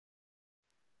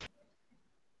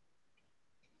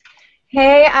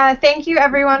Hey, thank you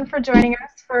everyone for joining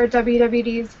us for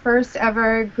WWD's first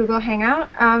ever Google Hangout.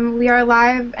 We are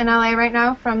live in LA right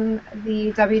now from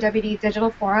the WWD Digital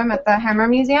Forum at the Hammer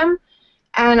Museum,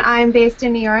 and I'm based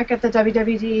in New York at the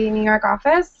WWD New York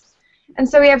office. And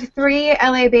so we have three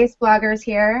LA-based bloggers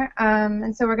here,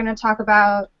 and so we're going to talk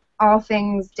about all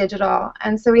things digital.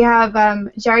 And so we have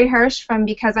Geri Hirsch from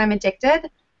Because I'm Addicted.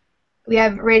 We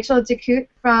have Rachael Dickhute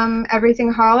from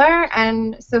Everything Holler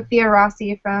and Sophia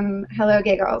Rossi from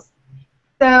HelloGiggles.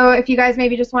 So if you guys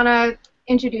maybe just want to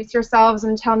introduce yourselves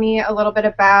and tell me a little bit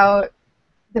about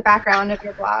the background of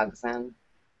your blogs, and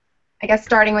I guess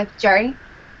starting with Geri.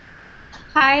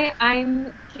 Hi,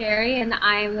 I'm Geri, and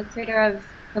I'm the creator of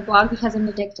the blog Because I'm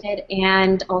Addicted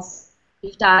and also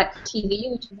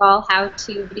TV, which is all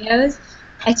how-to videos.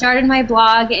 I started my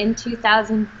blog in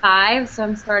 2005, so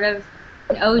I'm sort of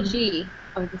an OG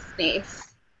of the space.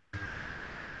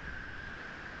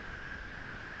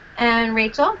 And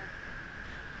Rachael?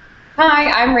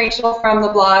 Hi, I'm Rachael from the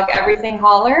blog Everything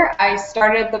Holler. I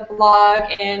started the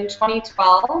blog in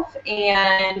 2012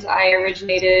 and I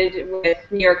originated with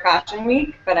New York Fashion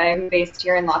Week, but I'm based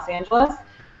here in Los Angeles.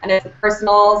 And it's a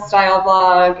personal style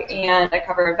blog and I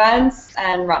cover events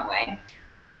and runway.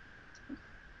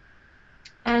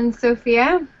 And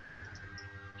Sophia?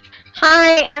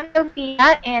 Hi, I'm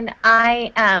Sophia, and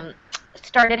I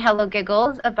started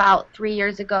HelloGiggles about 3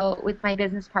 years ago with my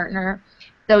business partner,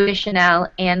 Zoe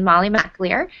Chanel and Molly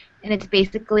McAleer, and it's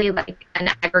basically like an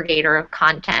aggregator of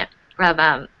content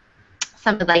of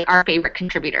some of like our favorite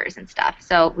contributors and stuff.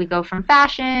 So we go from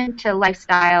fashion to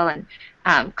lifestyle,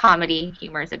 and comedy,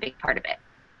 humor is a big part of it.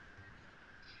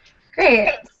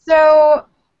 Great. So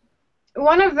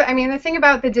the thing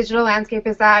about the digital landscape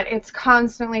is that it's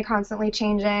constantly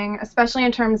changing, especially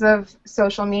in terms of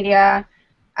social media.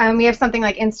 We have something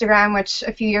like Instagram, which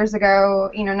a few years ago,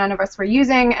 none of us were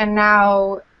using, and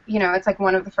now, it's like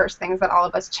one of the first things that all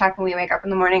of us check when we wake up in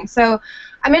the morning. So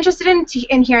I'm interested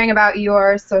in hearing about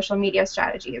your social media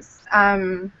strategies.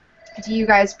 Do you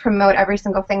guys promote every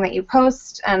single thing that you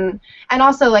post? And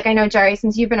also, like, I know, Geri,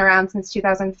 since you've been around since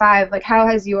 2005, like, how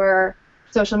has your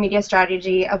social media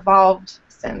strategy evolved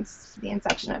since the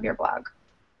inception of your blog?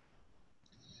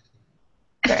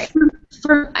 Sorry.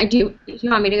 Do you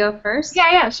want me to go first?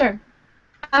 Yeah, sure.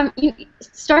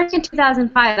 Starting in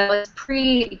 2005, that was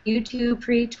pre-YouTube,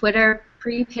 pre-Twitter,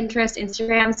 pre-Pinterest,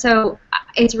 Instagram, so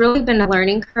it's really been a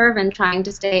learning curve and trying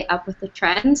to stay up with the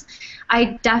trends.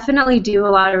 I definitely do a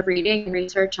lot of reading and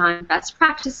research on best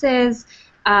practices,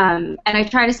 and I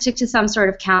try to stick to some sort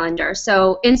of calendar.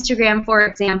 So Instagram, for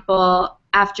example,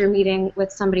 after meeting with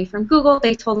somebody from Google,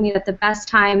 they told me that the best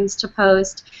times to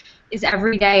post is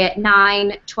every day at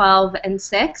 9, 12, and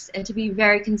 6, and to be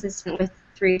very consistent with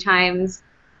 3 times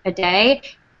a day.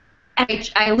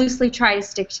 And I loosely try to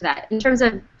stick to that. In terms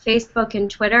of Facebook and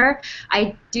Twitter,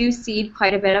 I do seed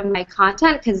quite a bit of my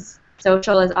content because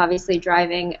social is obviously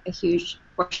driving a huge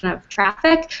portion of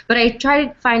traffic, but I try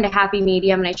to find a happy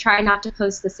medium, and I try not to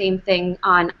post the same thing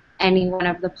on any one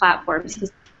of the platforms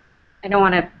because I don't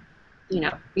want to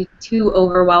be too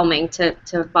overwhelming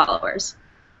to followers.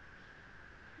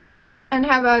 And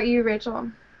how about you, Rachael?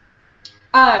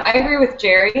 I agree with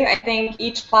Geri. I think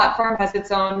each platform has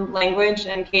its own language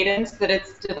and cadence that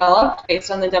it's developed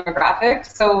based on the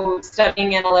demographics. So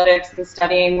studying analytics and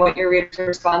studying what your readers are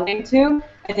responding to,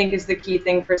 I think, is the key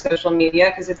thing for social media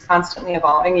because it's constantly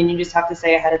evolving and you just have to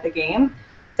stay ahead of the game.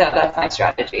 So that's my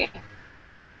strategy.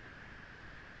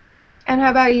 And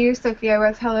how about you, Sophia,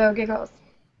 with HelloGiggles?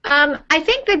 I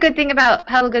think the good thing about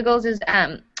HelloGiggles is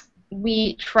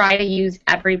we try to use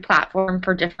every platform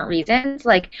for different reasons.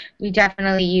 Like, we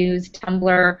definitely use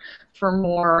Tumblr for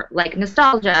more like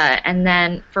nostalgia, and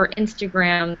then for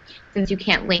Instagram, since you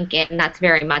can't link it, and that's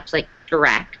very much like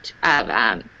direct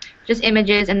of just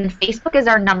images, and then Facebook is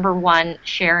our #1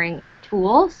 sharing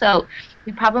tool, so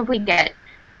we probably get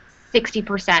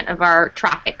 60% of our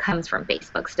traffic comes from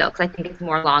Facebook still, because I think it's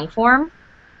more long form.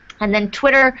 And then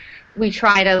Twitter, we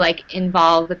try to like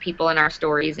involve the people in our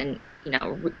stories and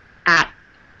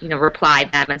reply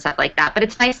them and stuff like that. But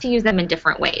it's nice to use them in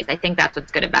different ways. I think that's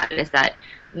what's good about it, is that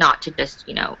not to just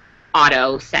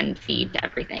auto send feed to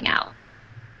everything out.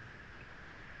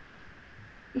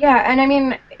 Yeah, and I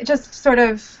mean, just sort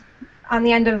of on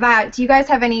the end of that, do you guys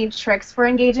have any tricks for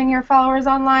engaging your followers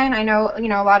online? I know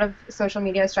a lot of social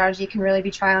media strategy can really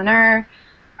be trial and error.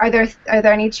 Are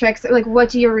there any tricks? Like, what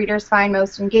do your readers find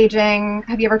most engaging?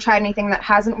 Have you ever tried anything that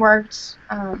hasn't worked,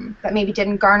 that maybe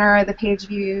didn't garner the page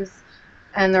views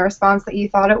and the response that you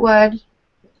thought it would?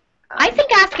 I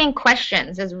think asking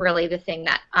questions is really the thing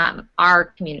that our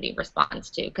community responds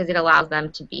to, because it allows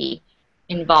them to be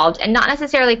involved, and not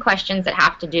necessarily questions that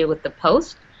have to do with the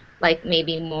post, like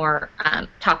maybe more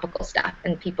topical stuff,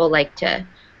 and people like to,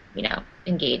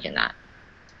 engage in that.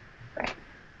 Right.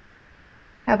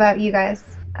 How about you guys,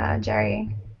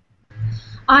 Geri?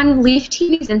 On Leaf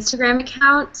TV's Instagram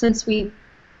account, since we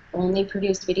only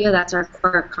produce video, that's our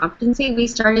core competency, we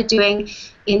started doing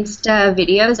Insta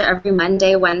videos every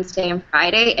Monday, Wednesday, and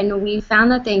Friday, and we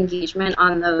found that the engagement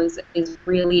on those is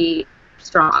really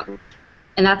strong.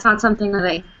 And that's not something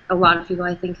that a lot of people,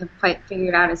 I think, have quite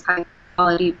figured out is high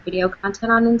quality video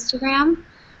content on Instagram.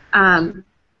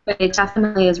 But it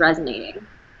definitely is resonating.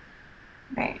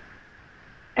 Right.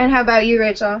 And how about you,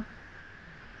 Rachael?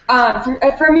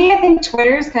 For me, I think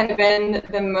Twitter's kind of been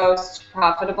the most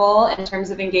profitable in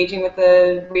terms of engaging with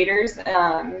the readers.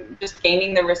 Just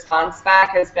gaining the response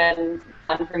back has been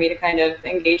fun for me to kind of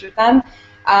engage with them.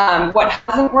 What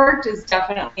hasn't worked is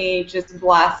definitely just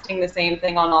blasting the same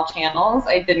thing on all channels.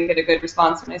 I didn't get a good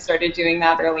response when I started doing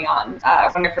that early on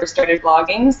when I first started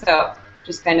blogging, so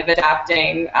just kind of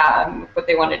adapting what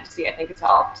they wanted to see, I think has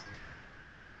helped.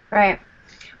 Right.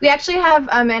 We actually have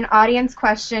an audience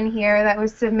question here that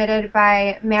was submitted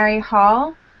by Mary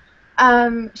Hall.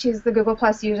 She's the Google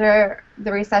Plus user, the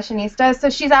Recessionista. So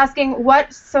she's asking,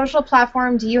 what social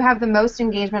platform do you have the most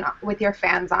engagement with your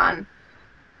fans on?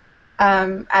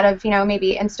 Out of,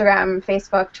 maybe Instagram,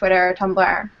 Facebook, Twitter,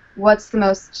 Tumblr. What's the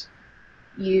most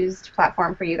used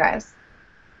platform for you guys?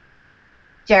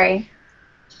 Geri?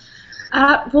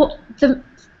 Well,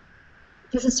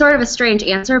 this is sort of a strange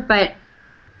answer, but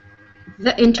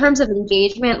in terms of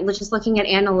engagement, just looking at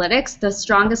analytics, the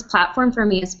strongest platform for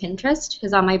me is Pinterest,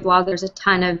 because on my blog there's a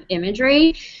ton of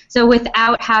imagery. So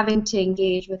without having to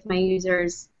engage with my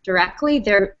users directly,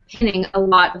 they're pinning a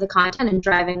lot of the content and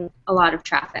driving a lot of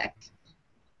traffic.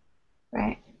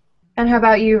 Right. And how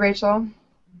about you, Rachael?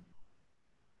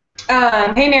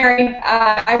 Hey, Mary.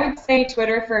 I would say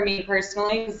Twitter for me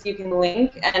personally, because you can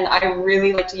link, and I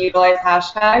really like to utilize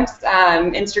hashtags.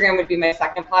 Instagram would be my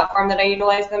second platform that I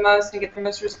utilize the most and get the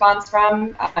most response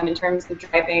from in terms of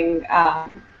driving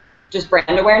just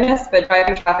brand awareness, but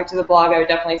driving traffic to the blog, I would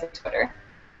definitely say Twitter.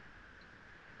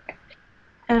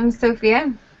 And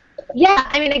Sophia? Yeah,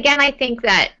 I mean, again, I think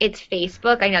that it's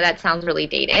Facebook. I know that sounds really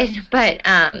dated, but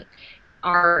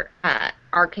our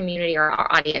community or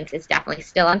our audience is definitely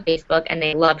still on Facebook, and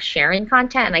they love sharing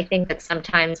content. And I think that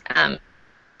sometimes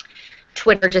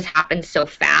Twitter just happens so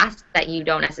fast that you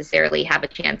don't necessarily have a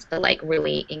chance to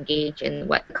really engage in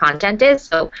what the content is.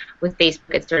 So with Facebook,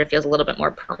 it sort of feels a little bit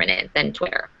more permanent than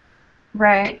Twitter.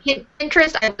 Right.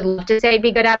 Pinterest, I would love to say I'd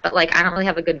be good at, but I don't really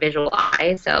have a good visual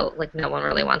eye, so no one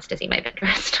really wants to see my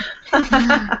Pinterest.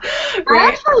 Right. I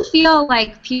actually feel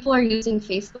like people are using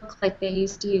Facebook like they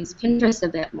used to use Pinterest a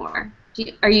bit more.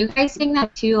 Are you guys seeing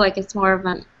that too? It's more of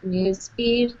a news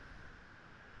feed?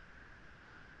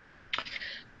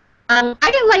 I'm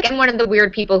one of the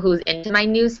weird people who's into my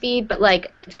news feed, but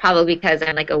it's probably because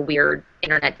I'm a weird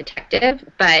internet detective.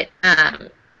 But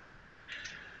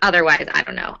otherwise, I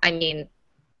don't know. I mean,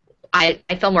 I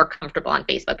feel more comfortable on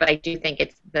Facebook, but I do think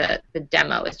it's the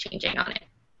demo is changing on it.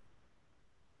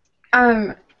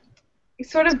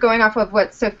 Sort of going off of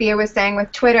what Sophia was saying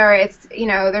with Twitter, it's,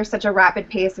 there's such a rapid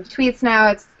pace of tweets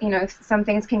now. It's, some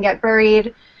things can get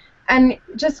buried. And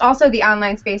just also the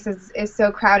online space is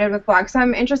so crowded with blogs. So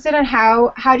I'm interested in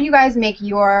how do you guys make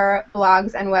your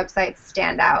blogs and websites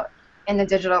stand out in the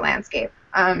digital landscape?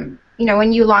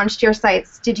 When you launched your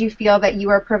sites, did you feel that you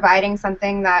were providing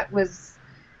something that was,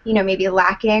 maybe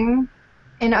lacking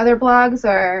in other blogs?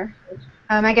 Or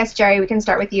I guess, Geri, we can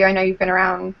start with you. I know you've been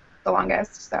around the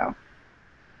longest, so.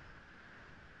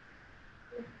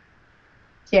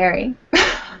 Geri.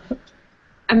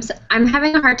 I'm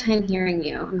having a hard time hearing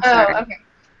you. I'm sorry. Oh, okay.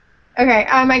 Okay.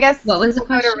 I guess. What was the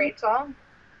question? To Rachael.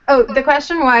 Oh, the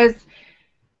question was,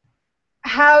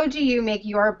 how do you make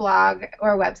your blog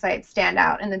or website stand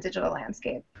out in the digital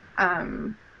landscape?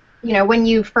 When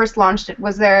you first launched it,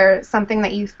 was there something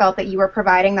that you felt that you were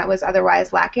providing that was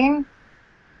otherwise lacking?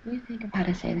 What do you think of how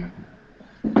to say that?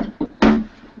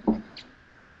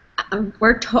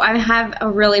 I have a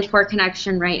really poor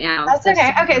connection right now. That's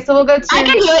okay. Okay, so we'll go to. I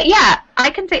can do it. Yeah, I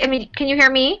can say. I mean, can you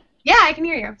hear me? Yeah, I can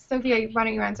hear you. Sophia, why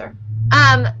don't you answer?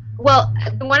 Well,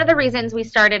 one of the reasons we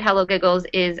started HelloGiggles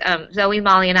is Zoe,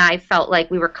 Molly, and I felt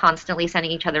like we were constantly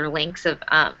sending each other links of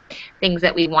things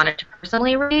that we wanted to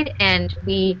personally read, and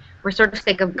we were sort of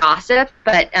sick of gossip,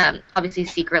 but obviously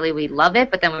secretly we love it,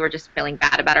 but then we were just feeling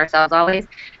bad about ourselves always.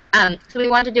 So we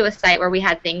wanted to do a site where we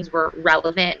had things were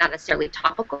relevant, not necessarily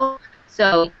topical.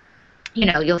 So,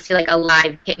 you'll see a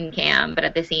live kitten cam, but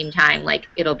at the same time,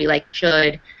 it'll be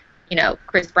should,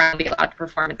 Chris Brown be allowed to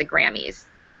perform at the Grammys?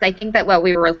 I think that what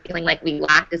we were feeling like we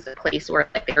lacked is a place where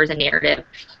like there was a narrative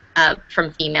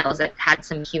from females that had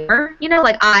some humor. You know,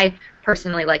 like I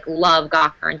personally like love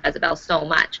Gawker and Jezebel so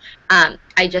much.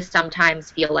 I just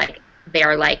sometimes feel like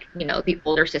they're like, you know, the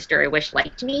older sister I wish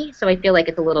liked me. So I feel like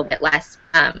it's a little bit less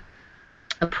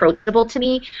approachable to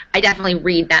me. I definitely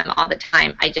read them all the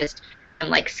time. I just am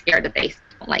like scared that they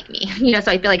don't like me. You know,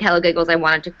 so I feel like HelloGiggles, I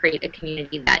wanted to create a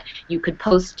community that you could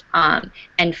post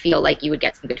and feel like you would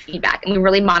get some good feedback. And we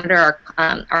really monitor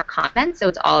our comments, so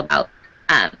it's all about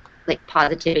like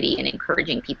positivity and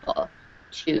encouraging people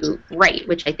to write,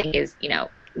 which I think is, you know,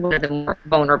 one of the more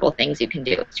vulnerable things you can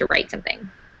do is to write something.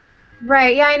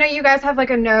 Right. Yeah, I know you guys have like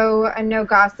a no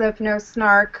gossip, no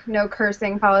snark, no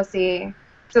cursing policy.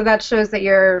 So that shows that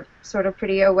you're sort of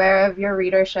pretty aware of your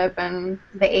readership and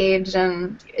the age,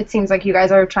 and it seems like you guys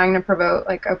are trying to promote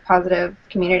like a positive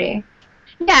community.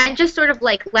 Yeah, and just sort of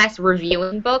like less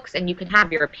reviewing books, and you can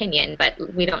have your opinion, but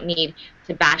we don't need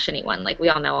to bash anyone. Like we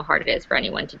all know how hard it is for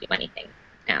anyone to do anything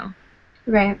now.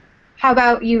 Right. How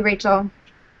about you, Rachel?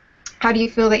 How do you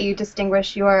feel that you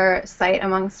distinguish your site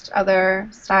amongst other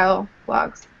style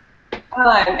blogs?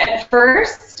 At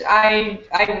first, I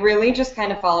really just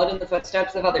kind of followed in the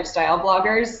footsteps of other style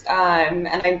bloggers, and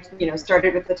I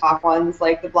started with the top ones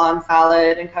like the Blonde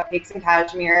Salad and Cupcakes and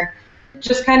Cashmere,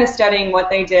 just kind of studying what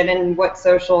they did and what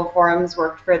social forums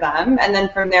worked for them, and then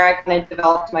from there I kind of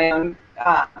developed my own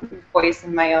voice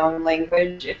and my own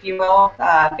language, if you will,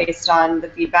 based on the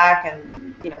feedback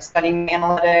and studying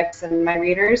analytics and my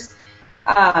readers.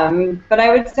 But I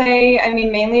would say, I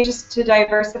mean, mainly just to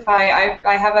diversify.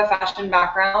 I have a fashion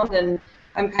background, and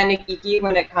I'm kind of geeky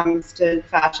when it comes to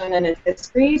fashion and its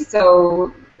history.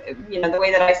 So, the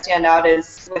way that I stand out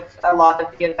is with a lot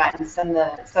of the events and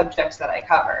the subjects that I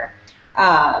cover.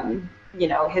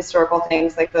 Historical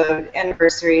things like the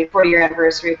 40-year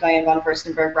anniversary of Diane von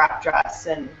Furstenberg wrap dress,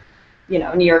 and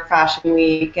New York Fashion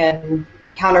Week and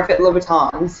counterfeit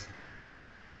Louboutins.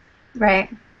 Right.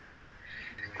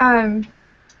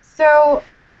 So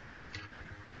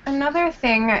another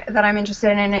thing that I'm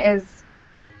interested in is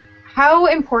how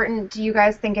important do you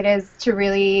guys think it is to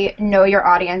really know your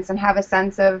audience and have a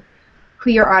sense of who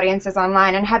your audience is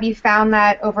online? And have you found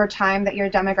that over time that your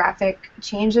demographic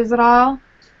changes at all?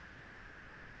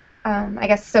 I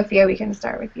guess, Sophia, we can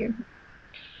start with you.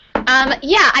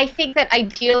 Yeah, I think that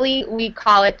ideally we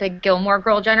call it the Gilmore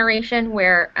Girl generation,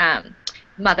 where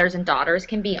mothers and daughters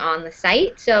can be on the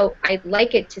site. So I'd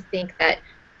like it to think that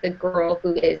the girl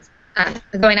who is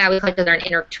going out, we like they're an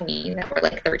inner tween, that we're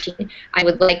like 13. I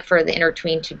would like for the inner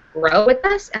tween to grow with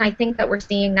us, and I think that we're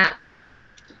seeing that.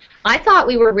 I thought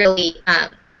we were really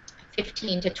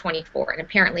 15 to 24, and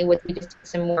apparently we just did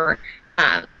some more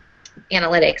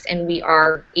analytics, and we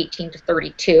are 18 to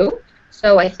 32.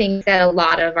 So I think that a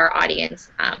lot of our audience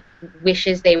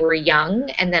wishes they were young,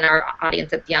 and then our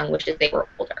audience that's young wishes they were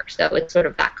older. So it's sort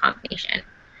of that combination.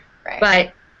 Right.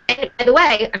 But and by the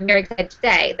way, I'm very excited to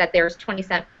say that there's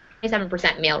 27%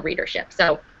 male readership.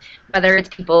 So whether it's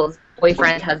people's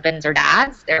boyfriends, husbands, or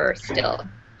dads, they're still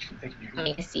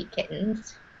coming to see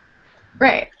kittens.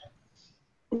 Right.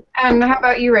 And how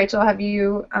about you, Rachel? Have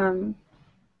you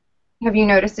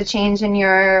noticed a change in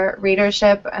your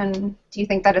readership, and do you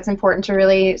think that it's important to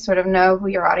really sort of know who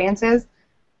your audience is?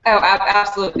 Oh,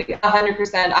 absolutely,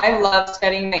 100%. I love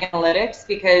studying my analytics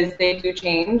because they do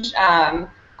change on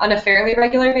a fairly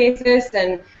regular basis,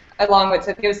 and along with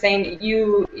Sophia was saying,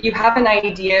 you have an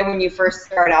idea when you first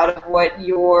start out of what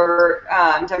your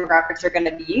demographics are going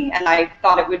to be, and I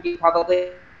thought it would be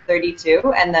probably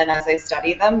 32, and then as I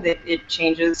study them, it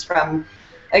changes from,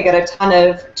 I get a ton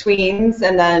of tweens,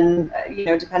 and then,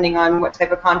 depending on what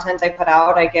type of content I put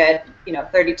out, I get,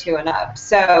 32 and up.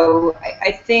 So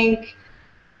I think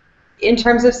in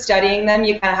terms of studying them,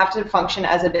 you kind of have to function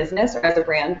as a business or as a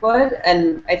brand would,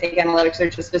 and I think analytics are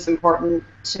just as important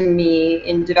to me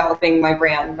in developing my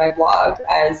brand, my blog,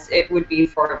 as it would be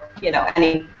for,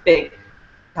 any big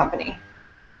company.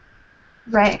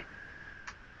 Right.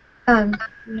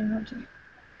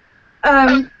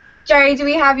 Geri, do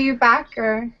we have you back,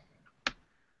 or?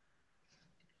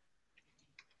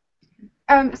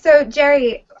 So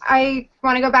Geri, I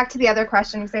want to go back to the other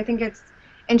question because I think it's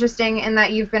interesting in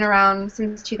that you've been around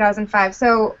since 2005.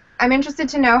 So I'm interested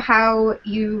to know how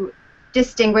you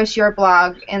distinguish your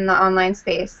blog in the online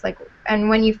space. Like, and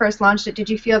when you first launched it, did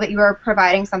you feel that you were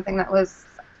providing something that was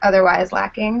otherwise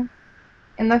lacking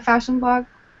in the fashion blog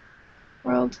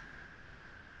world?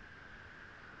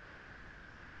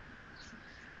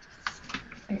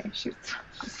 Okay, shoot.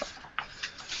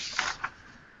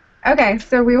 Okay,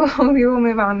 so we will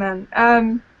move on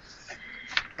then.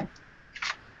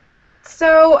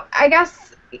 So I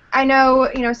guess I know,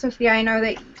 Sophia, I know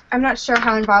that I'm not sure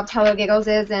how involved HelloGiggles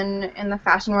is in the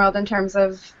fashion world in terms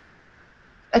of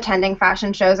attending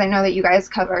fashion shows. I know that you guys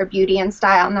cover beauty and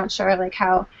style. I'm not sure like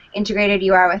how integrated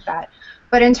you are with that.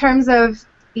 But in terms of,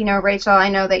 Rachel, I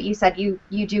know that you said you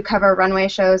do cover runway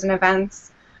shows and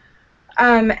events.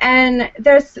 And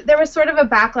there was sort of a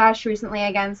backlash recently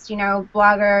against,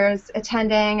 bloggers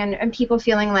attending and people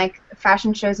feeling like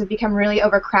fashion shows have become really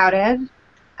overcrowded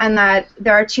and that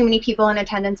there are too many people in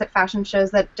attendance at fashion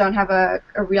shows that don't have a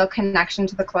real connection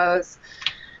to the clothes.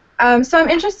 So I'm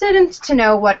interested to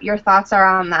know what your thoughts are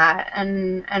on that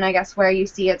and I guess where you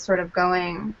see it sort of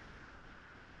going.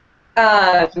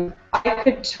 I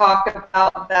could talk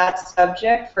about that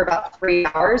subject for about 3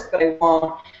 hours, but I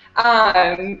won't.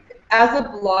 As a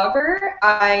blogger,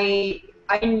 I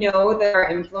know that our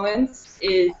influence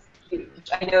is huge.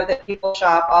 I know that people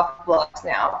shop off of blogs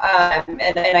now,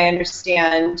 and I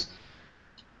understand,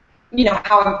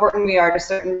 how important we are to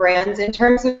certain brands. In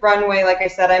terms of runway, like I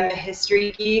said, I'm a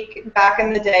history geek. Back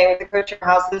in the day with the couture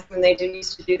houses when they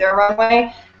used to do their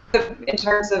runway, in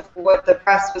terms of what the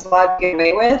press was allowed to get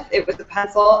away with, it was a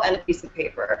pencil and a piece of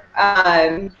paper.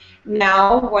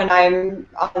 Now, when I'm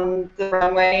on the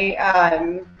runway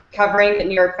covering the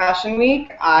New York Fashion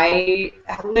Week, I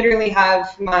literally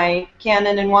have my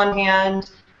Canon in one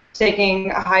hand, taking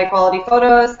high-quality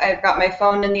photos. I've got my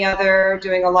phone in the other,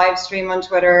 doing a live stream on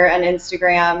Twitter and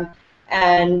Instagram,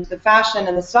 and the fashion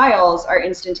and the styles are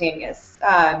instantaneous.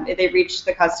 They reach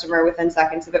the customer within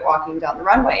seconds of it walking down the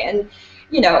runway. And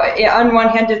on one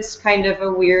hand, it's kind of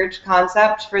a weird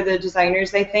concept for the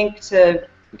designers, I think, to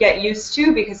get used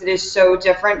to because it is so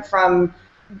different from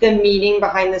the meaning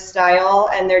behind the style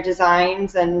and their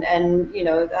designs and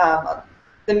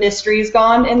the mystery's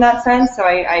gone in that sense, so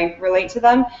I relate to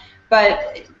them.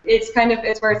 But it's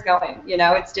where it's going.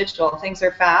 It's digital. Things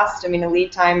are fast. I mean, the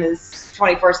lead time is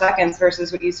 24 seconds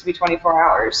versus what used to be 24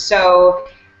 hours. So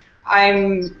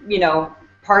I'm,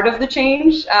 part of the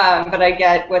change, but I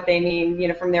get what they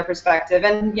mean, from their perspective.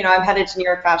 And, I'm headed to New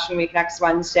York Fashion Week next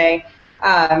Wednesday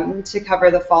to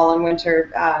cover the fall and winter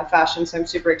fashion, so I'm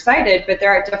super excited. But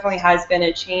there definitely has been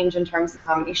a change in terms of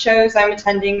how many shows I'm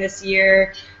attending this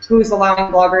year, who's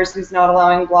allowing bloggers, who's not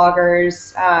allowing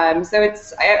bloggers. So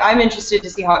I'm interested to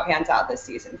see how it pans out this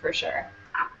season for sure.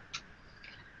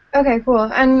 Okay, cool.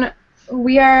 And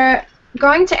we are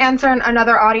going to answer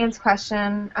another audience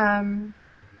question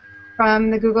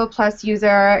from the Google Plus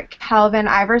user Calvin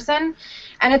Iverson,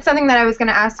 and it's something that I was going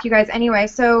to ask you guys anyway.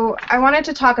 So I wanted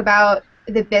to talk about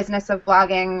the business of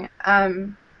blogging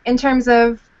in terms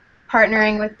of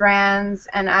partnering with brands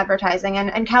and advertising.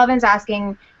 And Calvin's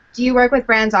asking, do you work with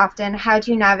brands often? How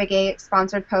do you navigate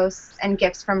sponsored posts and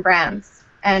gifts from brands?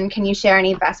 And can you share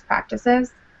any best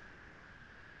practices?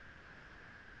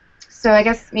 So I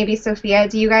guess maybe Sophia,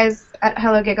 do you guys at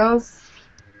HelloGiggles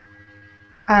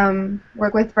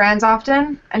work with brands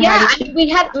often? And yeah, we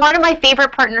had one of my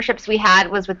favorite partnerships we had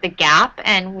was with the Gap,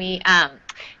 and we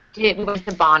went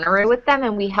to Bonnaroo with them,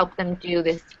 and we helped them do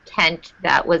this tent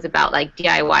that was about like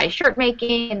DIY shirt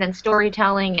making and then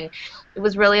storytelling, and it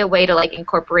was really a way to like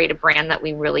incorporate a brand that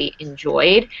we really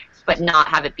enjoyed, but not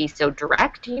have it be so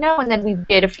direct, And then we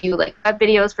did a few like web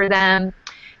videos for them.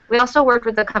 We also worked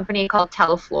with a company called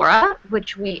Teleflora,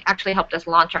 which we actually helped us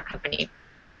launch our company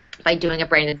by doing a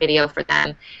branded video for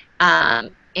them.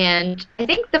 And I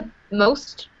think the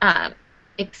most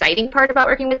exciting part about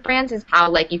working with brands is how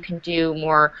like you can do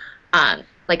more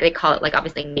like they call it like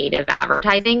obviously native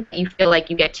advertising. You feel like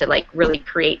you get to like really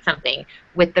create something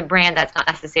with the brand that's not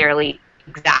necessarily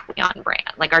exactly on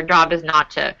brand. Like our job is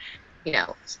not to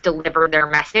deliver their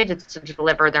message, it's to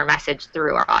deliver their message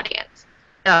through our audience.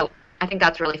 So I think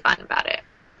that's really fun about it.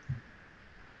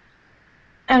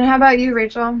 And how about you,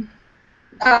 Rachel?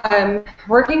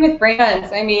 Working with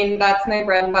brands, I mean, that's my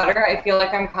bread and butter. I feel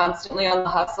like I'm constantly on the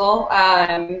hustle.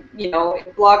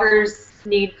 Bloggers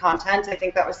need content. I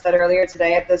think that was said earlier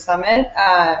today at the summit.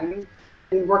 And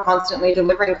we're constantly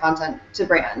delivering content to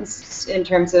brands in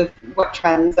terms of what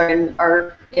trends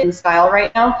are in style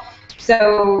right now.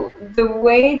 So the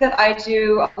way that I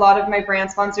do a lot of my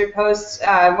brand-sponsored posts,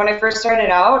 when I first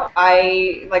started out,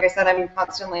 like I said, I'm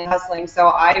constantly hustling, so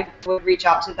I would reach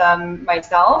out to them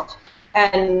myself.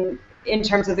 And in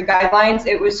terms of the guidelines,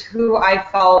 it was who I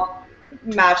felt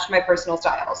matched my personal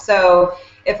style. So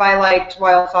if I liked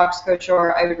Wild Fox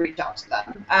Couture, I would reach out to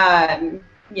them. And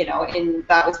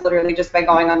that was literally just by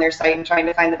going on their site and trying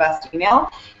to find the best email.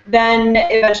 Then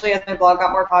eventually, as my blog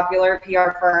got more popular,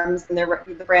 PR firms and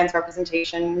the brand's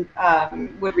representation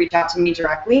would reach out to me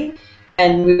directly.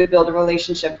 and we would build a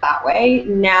relationship that way.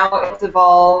 Now it's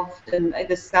evolved, and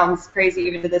this sounds crazy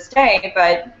even to this day,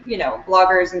 but you know,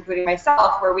 bloggers, including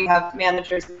myself, where we have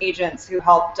managers and agents who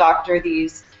help doctor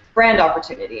these brand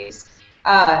opportunities.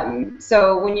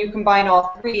 So when you combine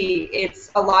all three,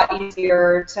 it's a lot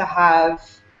easier to have,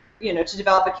 you know, to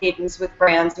develop a cadence with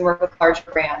brands and work with larger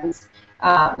brands.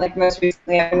 Like most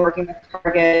recently, I've been working with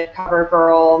Target,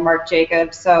 CoverGirl, Marc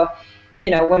Jacobs. So,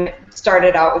 you know, when it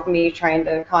started out with me trying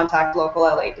to contact local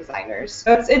LA designers.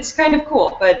 So it's kind of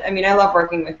cool, but I mean, I love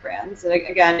working with brands. And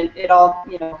again, it all,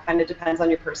 you know, kind of depends on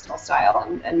your personal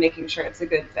style and making sure it's a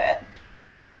good fit.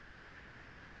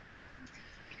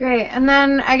 Great. And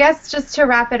then I guess just to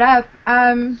wrap it up,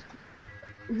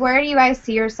 where do you guys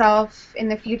see yourself in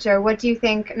the future? What do you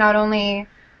think not only,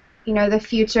 you know, the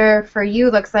future for you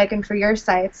looks like and for your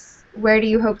sites? Where do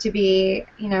you hope to be,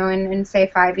 you know, in say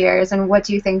 5 years? And what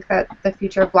do you think that the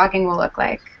future of blogging will look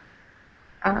like?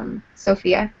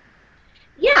 Sophia?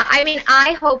 Yeah, I mean,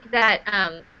 I hope that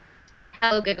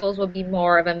HelloGiggles will be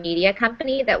more of a media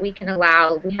company that we can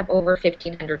allow. We have over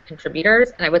 1,500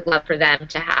 contributors, and I would love for them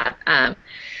to have, I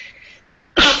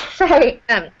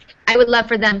would love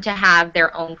for them to have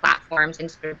their own platforms and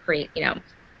sort of create, you know,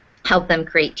 help them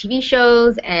create TV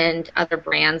shows and other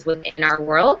brands within our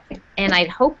world. And I'd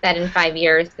hope that in 5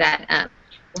 years that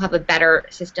we'll have a better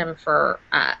system for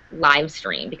live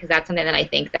stream, because that's something that I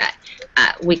think that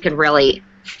we could really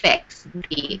fix,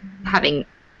 having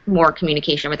more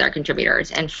communication with our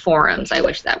contributors, and forums I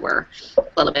wish that were a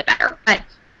little bit better. But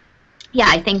yeah,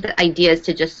 I think the idea is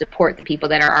to just support the people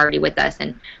that are already with us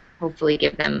and hopefully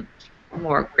give them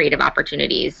more creative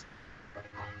opportunities.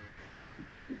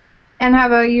 And how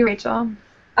about you, Rachel?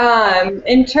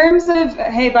 In terms of,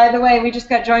 hey, by the way, we just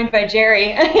got joined by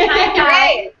Geri. Hi,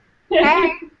 guys.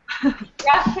 Hey.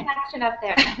 Rough connection up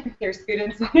there. Here,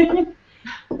 students.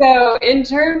 So in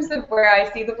terms of where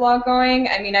I see the blog going,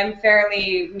 I mean, I'm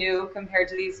fairly new compared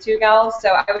to these two gals, so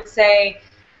I would say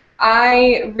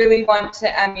I really want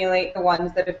to emulate the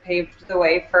ones that have paved the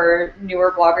way for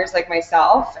newer bloggers like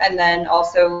myself, and then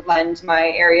also lend my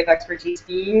area of expertise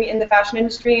being in the fashion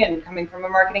industry and coming from a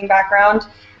marketing background.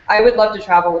 I would love to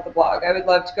travel with the blog. I would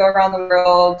love to go around the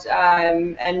world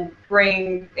and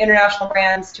bring international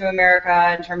brands to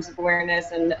America in terms of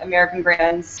awareness, and American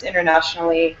brands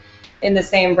internationally in the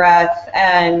same breath.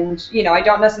 And, you know, I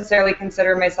don't necessarily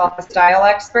consider myself a style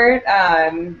expert,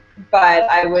 but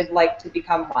I would like to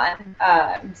become one.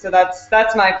 So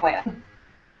that's my plan.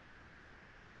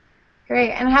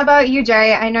 Great. And how about you,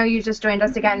 Geri? I know you just joined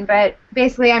us again, but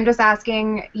basically I'm just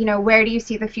asking, you know, where do you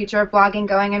see the future of blogging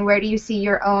going, and where do you see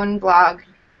your own blog,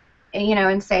 you know,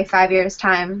 in say 5 years'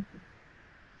 time?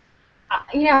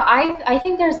 You know, I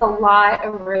think there's a lot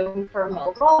of room for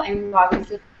mobile, and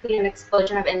obviously an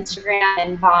explosion of Instagram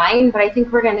and Vine, but I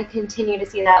think we're going to continue to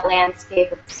see that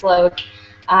landscape explode.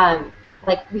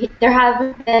 There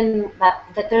have been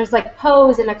that there's like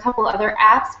Pose and a couple other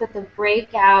apps, but the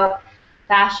breakout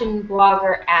fashion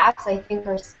blogger apps I think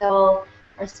are still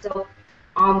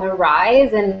on the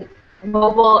rise, and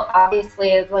mobile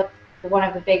obviously is like one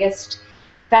of the biggest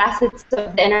facets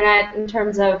of the internet in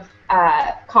terms of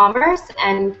commerce,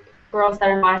 and girls that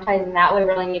are monetizing that way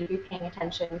really need to be paying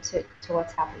attention to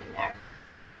what's happening there.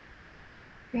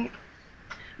 Great.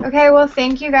 Okay, well,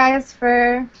 thank you guys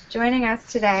for joining us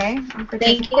today.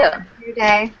 Thank you. Your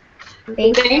day.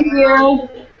 Thank you.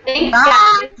 Thanks,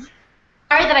 guys.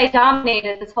 Sorry that I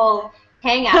dominated this whole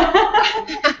hangout.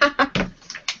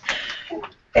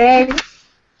 Thanks.